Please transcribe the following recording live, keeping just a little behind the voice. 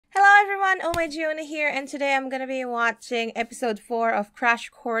everyone, Oh My Giona here, and today I'm gonna be watching episode 4 of Crash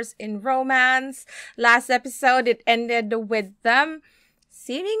Course in Romance. Last episode, it ended with them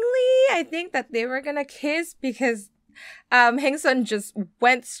seemingly, I think that they were gonna kiss because Hengsun just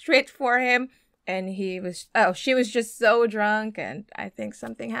went straight for him, and she was just so drunk, and I think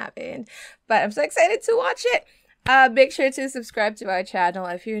something happened. But I'm so excited to watch it. Make sure to subscribe to our channel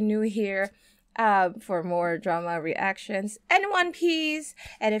if you're new here. For more drama reactions and One Piece.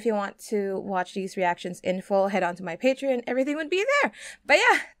 And if you want to watch these reactions in full, head on to my Patreon. Everything would be there. But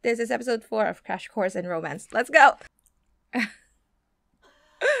yeah, this is episode 4 of Crash Course in Romance. Let's go! Is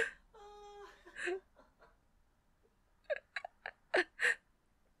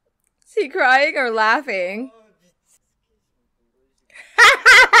he crying or laughing?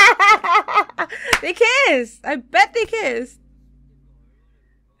 They kissed! I bet they kissed!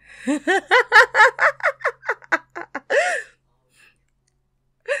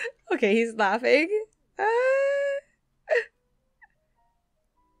 Okay, he's laughing.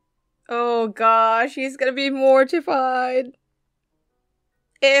 Oh gosh, he's gonna be mortified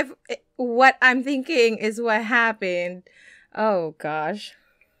if what I'm thinking is what happened. Oh gosh.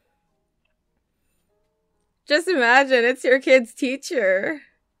 Just imagine, it's your kid's teacher.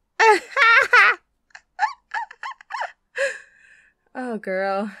 Oh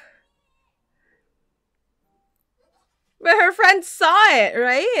girl. But her friend saw it,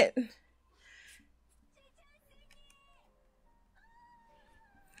 right?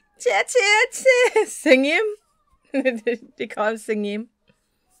 Sing him? They call him sing him.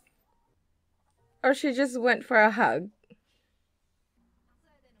 Or she just went for a hug.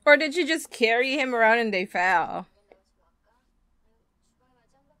 Or did she just carry him around and they fell?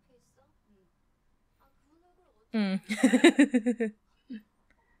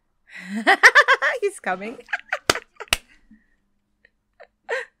 He's coming.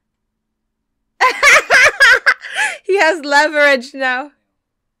 He has leverage now.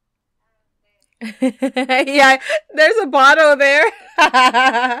 Yeah, there's a bottle there.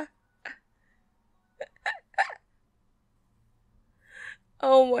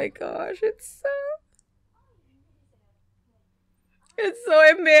 Oh my gosh, it's so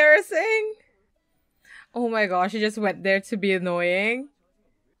embarrassing. Oh my gosh, he just went there to be annoying.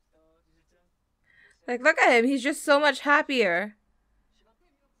 Like, look at him, he's just so much happier.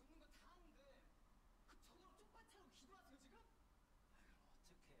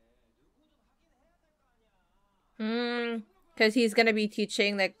 Because he's gonna be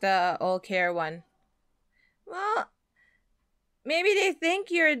teaching like the all care one. Well, maybe they think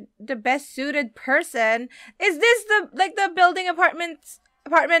you're the best suited person. Is this the building apartment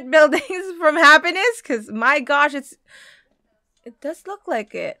buildings from Happiness? Because my gosh, it does look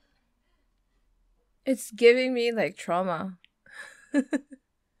like it. It's giving me like trauma.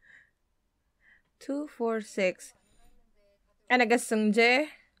 246. And I guess Sungjae.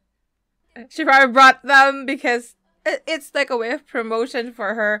 She probably brought them because it's like a way of promotion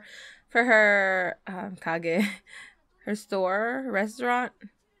for her kage, her store, restaurant.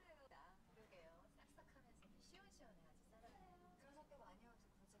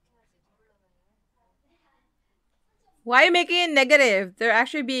 Why are you making it negative? They're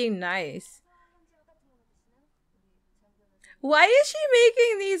actually being nice. Why is she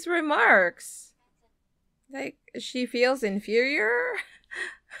making these remarks? Like, she feels inferior?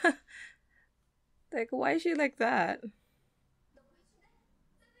 Like, why is she like that?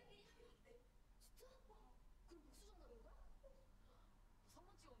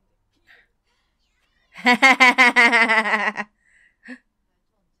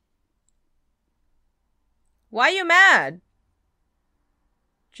 Why are you mad?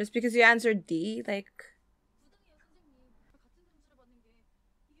 Just because you answered D? Like,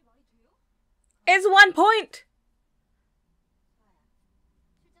 it's 1 point!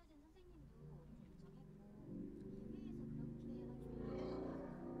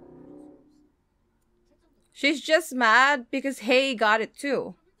 She's just mad because Hey got it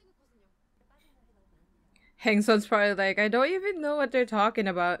too. Hengsun's probably like, I don't even know what they're talking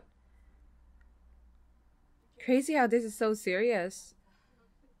about. Crazy how this is so serious.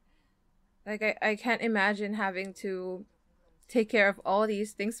 Like, I can't imagine having to take care of all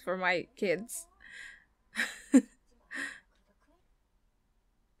these things for my kids.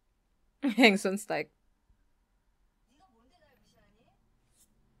 Hengsun's like,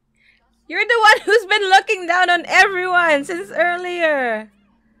 you're the one who's been looking down on everyone since earlier.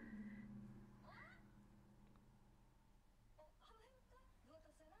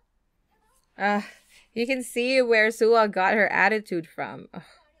 You can see where Suwa got her attitude from.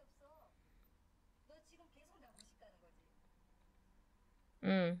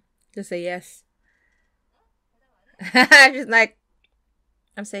 Just say yes. She's like,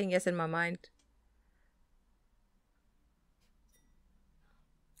 I'm saying yes in my mind.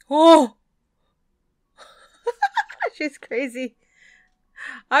 Oh, she's crazy.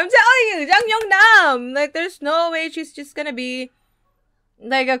 I'm telling you, Jang Yong Nam. Like, there's no way she's just gonna be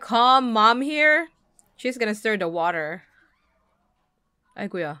like a calm mom here. She's gonna stir the water.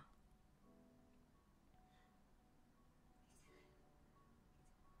 아이고야.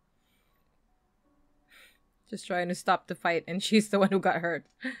 Just trying to stop the fight, and she's the one who got hurt.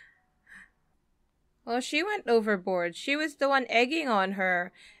 Well, she went overboard. She was the one egging on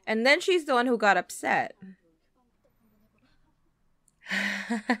her, and then she's the one who got upset.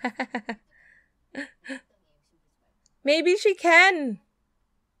 Maybe she can.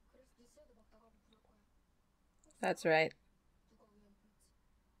 That's right.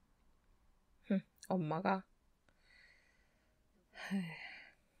 엄마가.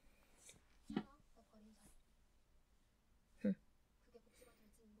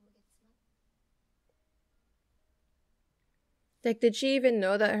 Like, did she even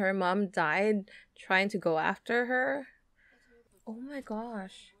know that her mom died trying to go after her? Oh my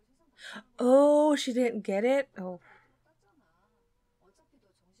gosh. Oh, she didn't get it? Oh.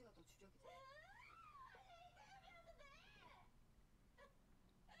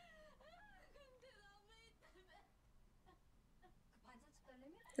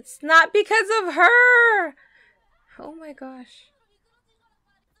 It's not because of her! Oh my gosh.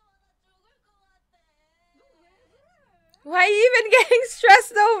 Why are you even getting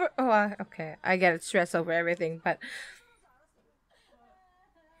stressed over? Oh, okay. I get stressed over everything, but...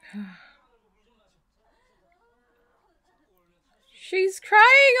 She's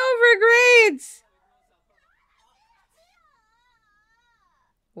crying over grades!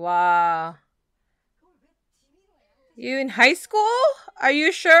 Wow. You in high school? Are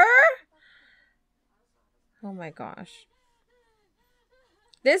you sure? Oh my gosh.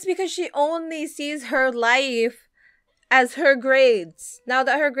 This because she only sees her life as her grades. Now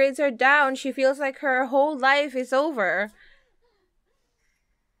that her grades are down, she feels like her whole life is over.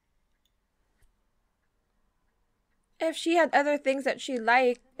 If she had other things that she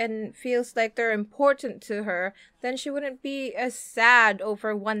liked and feels like they're important to her, then she wouldn't be as sad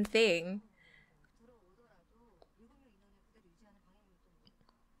over one thing.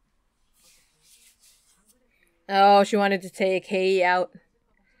 Oh, she wanted to take Hei out.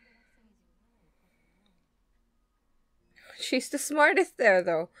 She's the smartest there,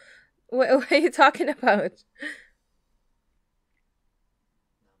 though. What are you talking about?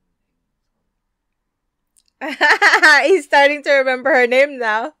 He's starting to remember her name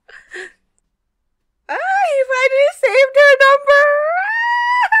now. Ah, he finally saved her number!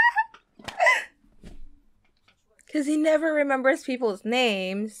 Because he never remembers people's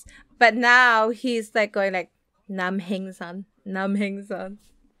names. But now he's like going like, Nam Heng San. Nam Heng San.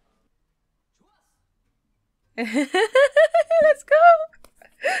 Let's go!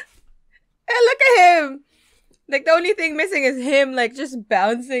 And look at him! Like, the only thing missing is him, like, just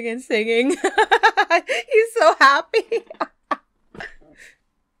bouncing and singing. He's so happy.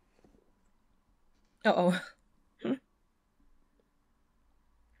 Uh-oh.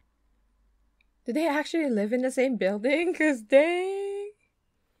 Do they actually live in the same building? Because, dang.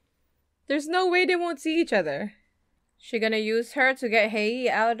 There's no way they won't see each other. She gonna use her to get Hei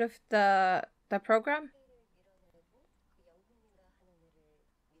out of the program?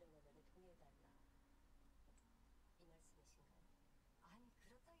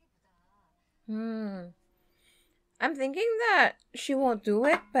 I'm thinking that she won't do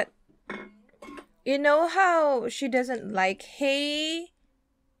it, but you know how she doesn't like Hei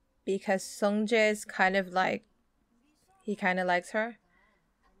because Sungjae is kind of like, he kind of likes her?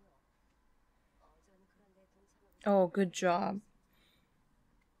 Oh, good job.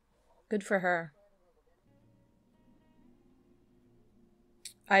 Good for her.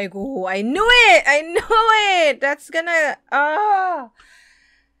 아이고, I knew it! I knew it! That's gonna...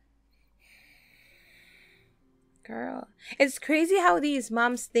 Girl. It's crazy how these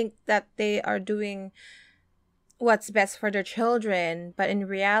moms think that they are doing what's best for their children, but in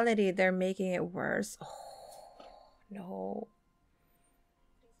reality, they're making it worse. Oh, no.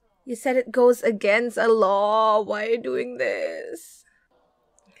 You said it goes against a law. Why are you doing this?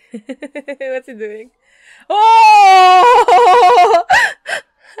 What's he doing? Oh!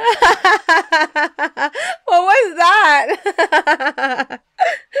 What was that?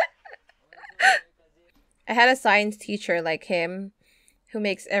 I had a science teacher like him who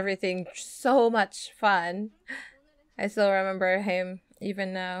makes everything so much fun. I still remember him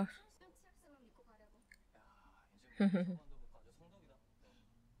even now.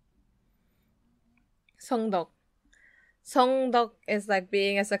 성덕. 성덕 is like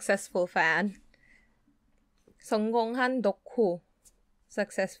being a successful fan. 성공한 덕후.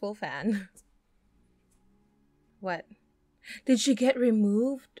 Successful fan. What? Did she get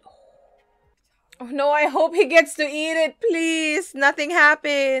removed? Oh no, I hope he gets to eat it, please. Nothing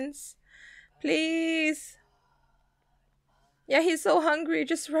happens. Please. Yeah, he's so hungry.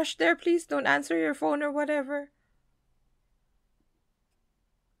 Just rush there, please. Don't answer your phone or whatever.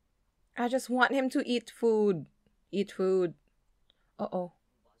 I just want him to eat food. Eat food. Uh-oh.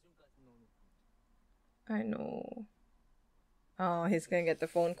 I know. Oh, he's gonna get the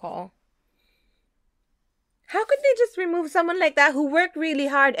phone call. How could they just remove someone like that who worked really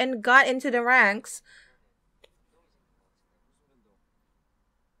hard and got into the ranks?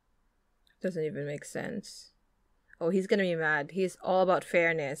 Doesn't even make sense. Oh, he's gonna be mad. He's all about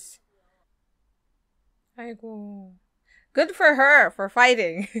fairness. Aigo. Good for her for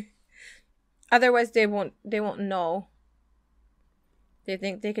fighting. Otherwise they won't know. They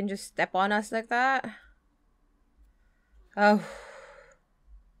think they can just step on us like that? Oh.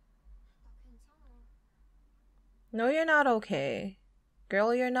 No, you're not okay.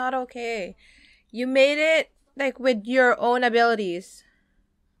 Girl, you're not okay. You made it, like, with your own abilities.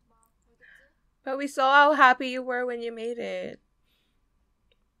 But we saw how happy you were when you made it.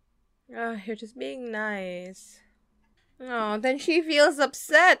 You're just being nice. Oh, then she feels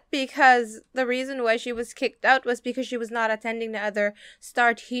upset because the reason why she was kicked out was because she was not attending the other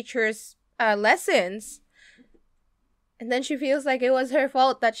star teacher's lessons. And then she feels like it was her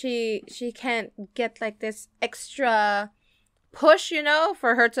fault that she can't get like this extra push, you know,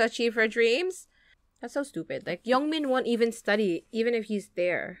 for her to achieve her dreams. That's so stupid. Like, Youngmin won't even study, even if he's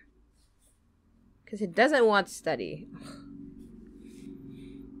there. Because he doesn't want to study.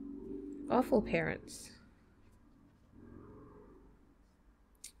 Awful parents.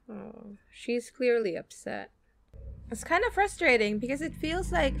 Oh, she's clearly upset. It's kind of frustrating because it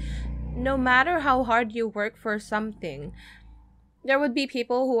feels like no matter how hard you work for something, there would be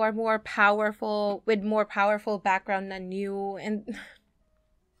people who are more powerful, with more powerful background than you. And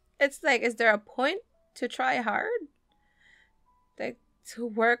it's like, is there a point to try hard? Like, to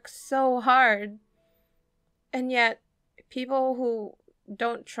work so hard. And yet, people who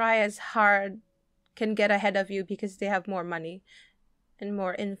don't try as hard can get ahead of you because they have more money and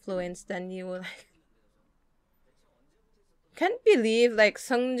more influence than you. Like, can't believe like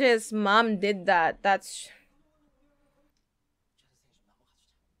Seungjae's mom did that. That's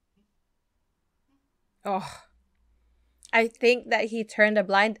oh, I think that he turned a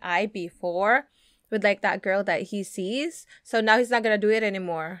blind eye before with like that girl that he sees, so now he's not gonna do it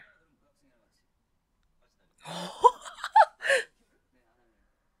anymore.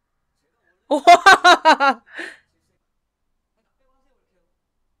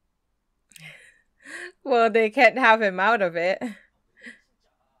 Well, they can't have him out of it.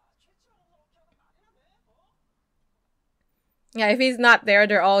 Yeah, if he's not there,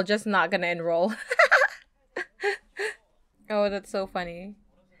 they're all just not gonna enroll. Oh, that's so funny.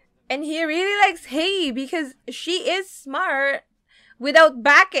 And he really likes Hei because she is smart without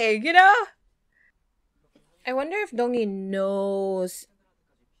backing, you know? I wonder if Dongi knows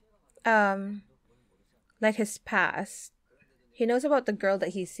like his past. He knows about the girl that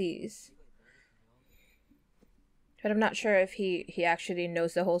he sees. But I'm not sure if he actually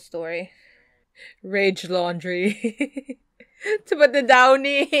knows the whole story. Rage laundry. To put the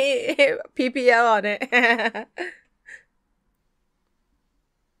Downy PPL on it.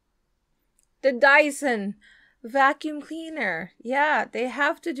 The Dyson vacuum cleaner. Yeah, they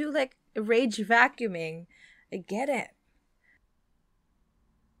have to do like rage vacuuming. I get it.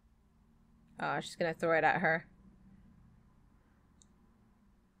 Oh, she's gonna throw it at her.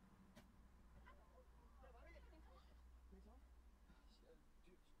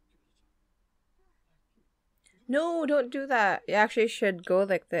 No, don't do that. You actually should go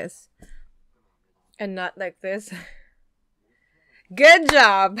like this. And not like this. Good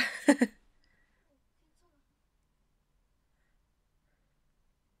job!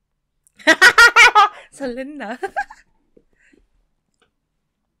 Salinda.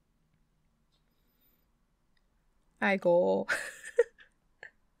 I go.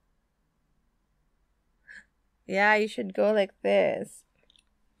 Yeah, you should go like this.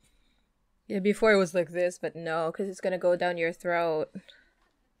 Yeah, before it was like this, but no, because it's gonna go down your throat.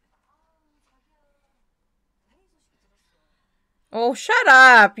 Oh, shut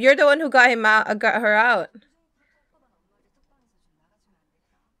up! You're the one who got him out. Got her out.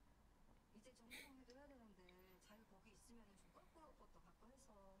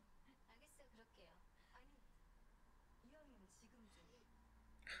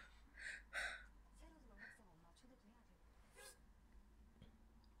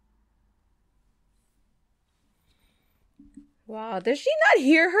 Wow, does she not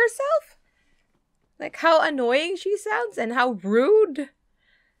hear herself? Like how annoying she sounds and how rude.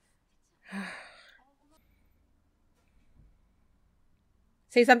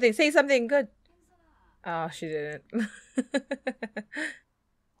 Say something good. Oh, she didn't.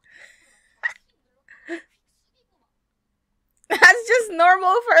 That's just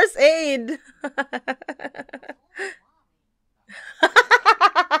normal first aid.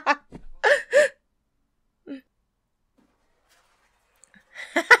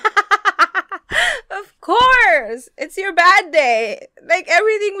 Of course! It's your bad day. Like,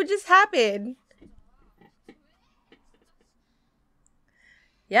 everything would just happen.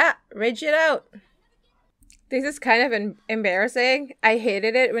 Yeah, rage it out. This is kind of embarrassing. I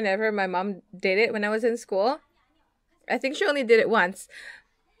hated it whenever my mom did it when I was in school. I think she only did it once.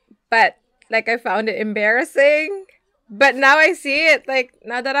 But, like, I found it embarrassing. But now I see it, like,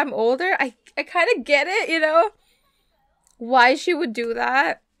 now that I'm older, I kind of get it, you know? Why she would do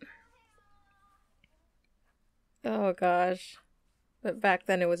that. Oh, gosh. But back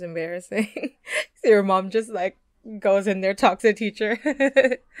then it was embarrassing. See your mom just, like, goes in there, talks to the teacher.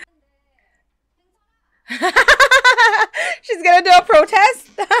 She's gonna do a protest?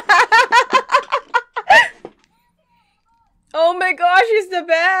 Oh my gosh, she's the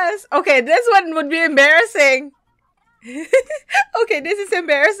best. Okay, this one would be embarrassing. Okay, this is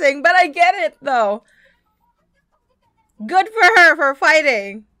embarrassing, but I get it though. Good for her for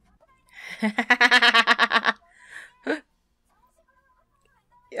fighting.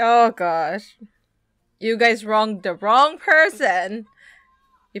 Oh gosh. You guys wronged the wrong person.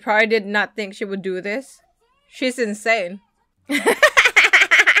 You probably did not think she would do this. She's insane.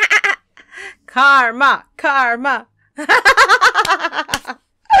 Karma! Karma!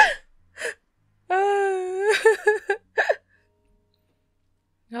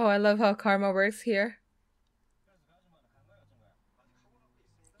 Oh, I love how karma works here.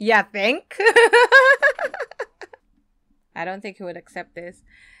 Yeah, think? I don't think he would accept this.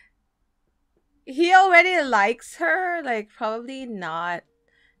 He already likes her, like, probably not,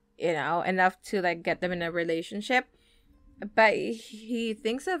 you know, enough to, like, get them in a relationship. But he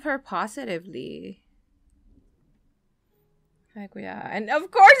thinks of her positively. Like, yeah. And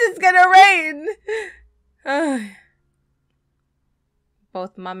of course it's gonna rain!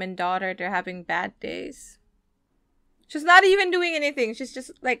 Both mom and daughter, they're having bad days. She's not even doing anything. She's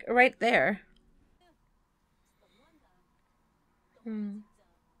just, like, right there.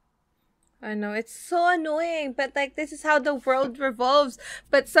 I know, it's so annoying, but, like, this is how the world revolves.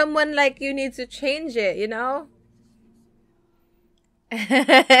 But someone like you needs to change it, you know?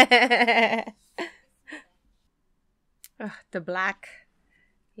 Ugh, the black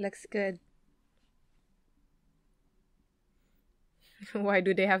looks good. Why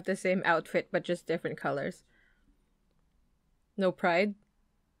do they have the same outfit but just different colors? No pride?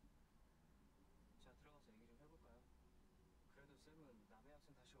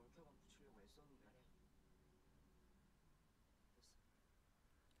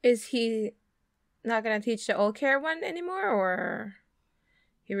 Is he not gonna teach the old care one anymore, or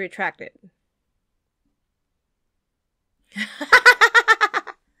he retracted?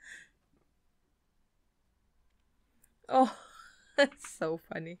 Oh, that's so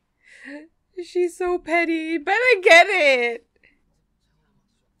funny. She's so petty, but I get it.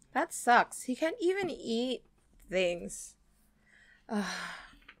 That sucks. He can't even eat things. Ugh.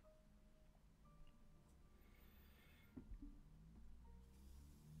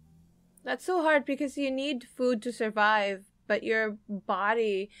 That's so hard because you need food to survive, but your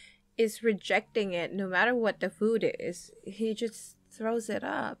body is rejecting it no matter what the food is. He just throws it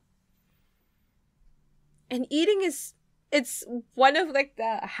up. And eating it's one of, like,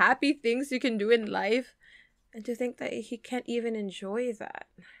 the happy things you can do in life. And to think that he can't even enjoy that.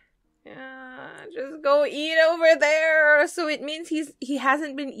 Yeah, just go eat over there. So it means he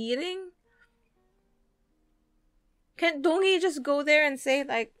hasn't been eating? Don't he just go there and say,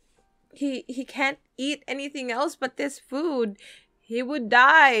 like, he can't eat anything else but this food? He would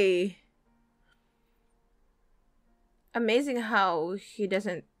die. Amazing how he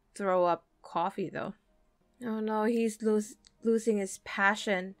doesn't throw up coffee though. Oh no, he's losing his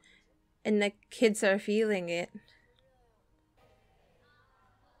passion, and the kids are feeling it.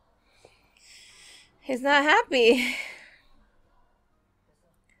 He's not happy.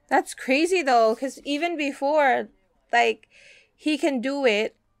 That's crazy though, because even before, like, he can do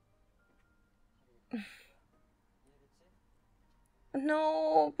it.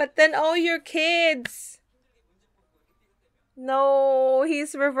 No, but then all your kids. No,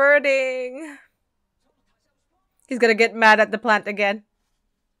 he's reverting. He's gonna get mad at the plant again.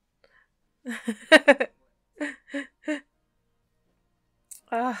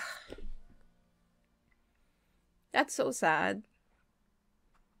 Ah, that's so sad.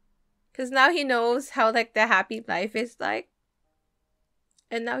 Because now he knows how, like, the happy life is like.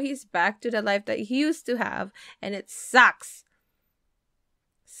 And now he's back to the life that he used to have. And it sucks.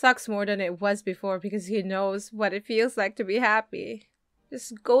 Sucks more than it was before because he knows what it feels like to be happy.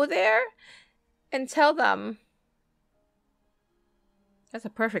 Just go there and tell them. That's a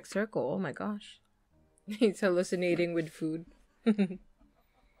perfect circle. Oh my gosh. He's hallucinating with food.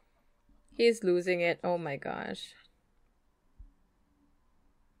 He's losing it. Oh my gosh.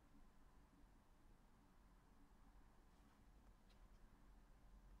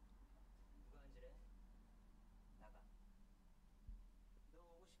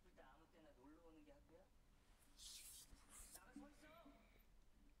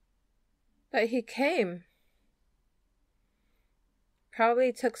 But he came.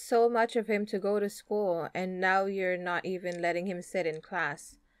 Probably took so much of him to go to school, and now you're not even letting him sit in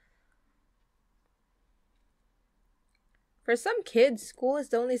class. For some kids, school is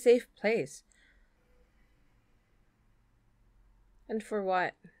the only safe place. And for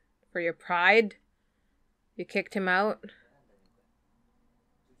what? For your pride? You kicked him out?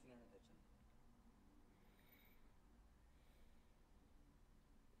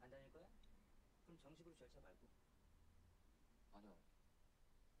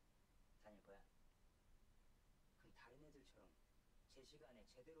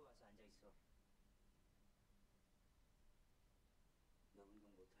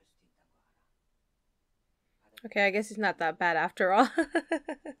 Okay, I guess he's not that bad after all.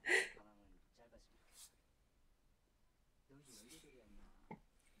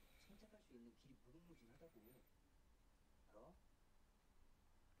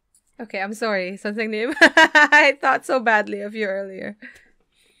 Okay, I'm sorry. Something new. I thought so badly of you earlier.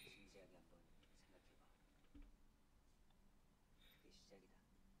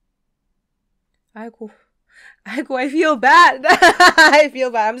 아이고, 아이고, I feel bad. I feel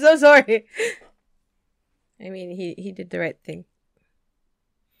bad. I'm so sorry. I mean, he did the right thing.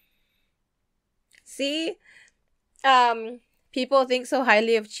 See, people think so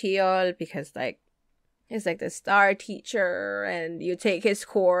highly of Chiol because like he's like the star teacher, and you take his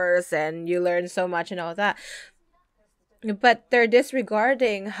course and you learn so much and all that. But they're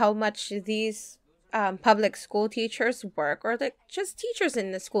disregarding how much these public school teachers work, or like just teachers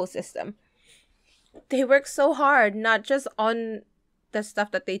in the school system. They work so hard, not just on the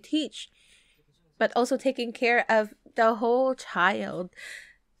stuff that they teach, but also taking care of the whole child.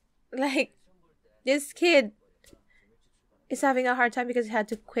 Like, this kid is having a hard time because he had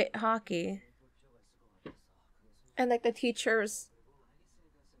to quit hockey. And like the teachers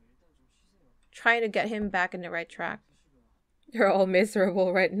trying to get him back in the right track. They're all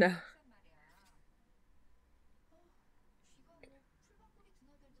miserable right now.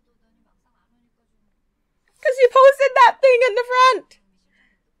 Because you posted that thing in the front.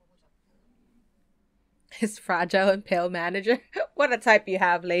 His fragile and pale manager. What a type you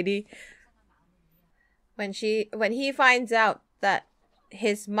have, lady. When he finds out that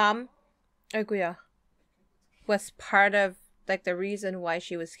his mom, aiguya, was part of like the reason why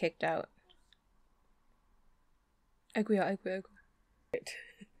she was kicked out. 아이고야.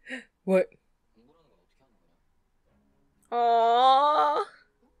 What? Aww.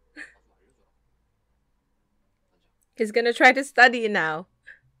 He's gonna try to study now.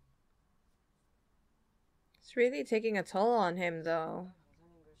 It's really taking a toll on him, though.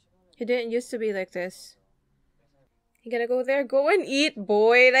 He didn't used to be like this. You gonna go there? Go and eat,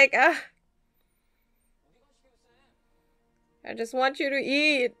 boy. Like, I just want you to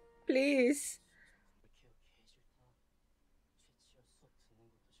eat. Please.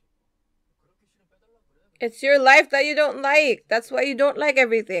 It's your life that you don't like. That's why you don't like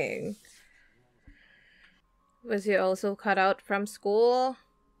everything. Was he also cut out from school?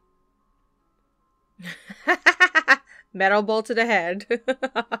 Metal ball to the head.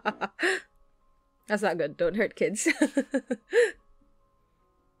 That's not good. Don't hurt kids.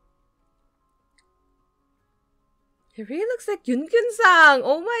 He really looks like Yun Kyun-sang.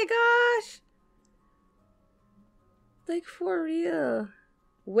 Oh my gosh. Like, for real.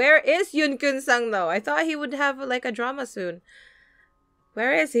 Where is Yun Kyun-sang though? I thought he would have like a drama soon.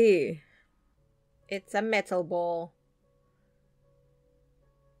 Where is he? It's a metal ball.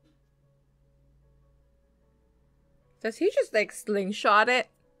 Does he just like slingshot it?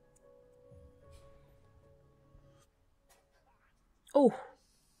 Oh.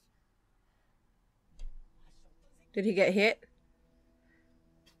 Did he get hit?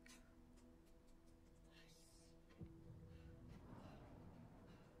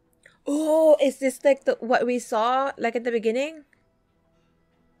 Oh, is this like what we saw like at the beginning?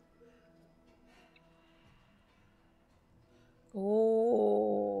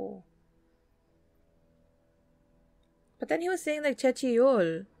 then he was saying like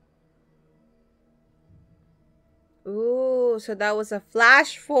Chechiyol. Ooh, so that was a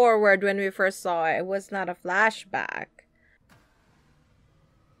flash forward when we first saw it. It was not a flashback.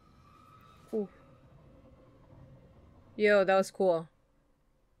 Ooh. Yo, that was cool.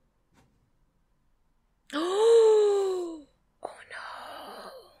 Oh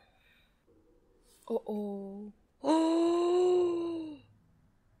no. Oh. Oh.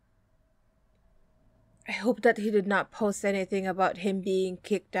 I hope that he did not post anything about him being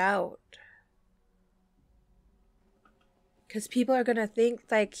kicked out. Because people are gonna think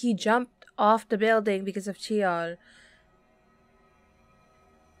like he jumped off the building because of Chiol.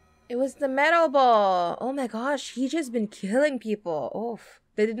 It was the metal ball. Oh my gosh, he just been killing people. Oof.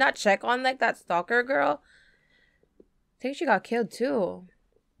 They did not check on like that stalker girl. I think she got killed too.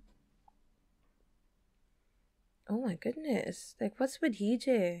 Oh my goodness. Like, what's with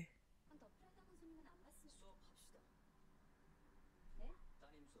Hije?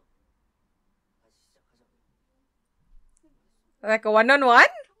 Like a one-on-one?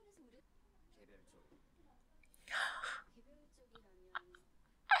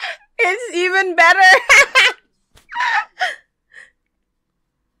 It's even better.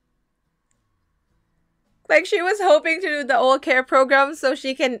 Like she was hoping to do the old care program so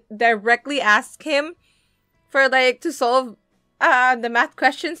she can directly ask him for like to solve the math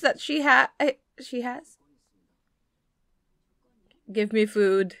questions that she has. Give me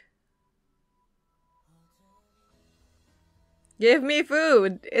food. Give me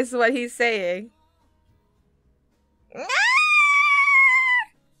food is what he's saying.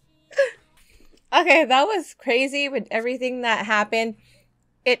 Okay, that was crazy with everything that happened.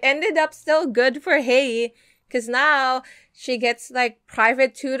 It ended up still good for Hei, because now she gets like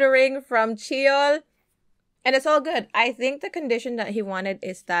private tutoring from Chiol, and it's all good. I think the condition that he wanted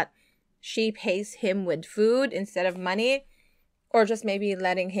is that she pays him with food instead of money, or just maybe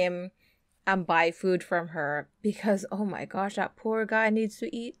letting him buy food from her, because oh my gosh, that poor guy needs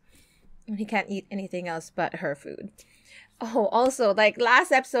to eat and he can't eat anything else but her food. Oh, also, like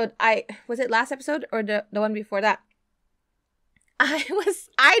last episode, was it last episode or the one before that? I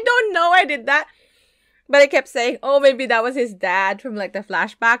don't know, I did that, but I kept saying, oh, maybe that was his dad from like the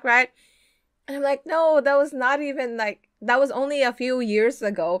flashback, right? And I'm like, no, that was not even like, that was only a few years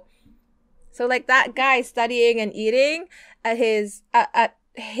ago. So like that guy studying and eating at his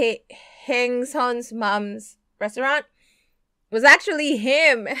Heng Son's mom's restaurant was actually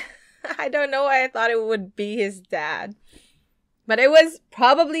him. I don't know why I thought it would be his dad, but it was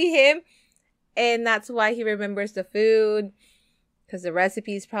probably him, and that's why he remembers the food, because the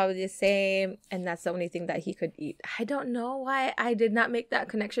recipe is probably the same, and that's the only thing that he could eat. I don't know why I did not make that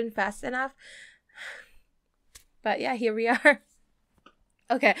connection fast enough, but yeah, here we are.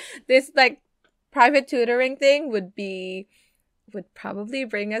 Okay, this like private tutoring thing would probably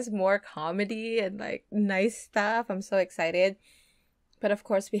bring us more comedy and like nice stuff. I'm so excited. But of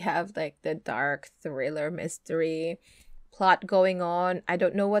course we have like the dark thriller mystery plot going on. I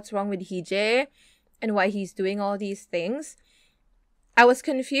don't know what's wrong with Hije and why he's doing all these things. I was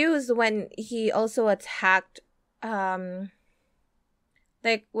confused when he also attacked like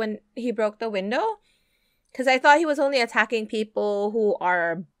when he broke the window, because I thought he was only attacking people who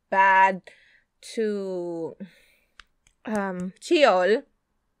are bad to Chiol,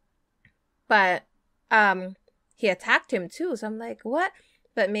 but he attacked him too, so I'm like, what?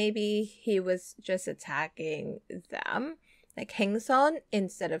 But maybe he was just attacking them, like Hengson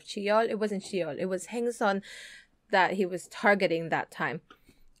instead of Chiol. It wasn't Chiol, it was Hengson that he was targeting that time.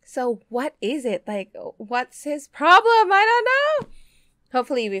 So what is it? Like, what's his problem? I don't know.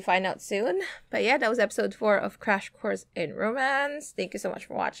 Hopefully we find out soon. But yeah, that was episode 4 of Crash Course in Romance. Thank you so much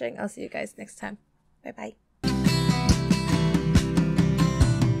for watching. I'll see you guys next time. Bye bye.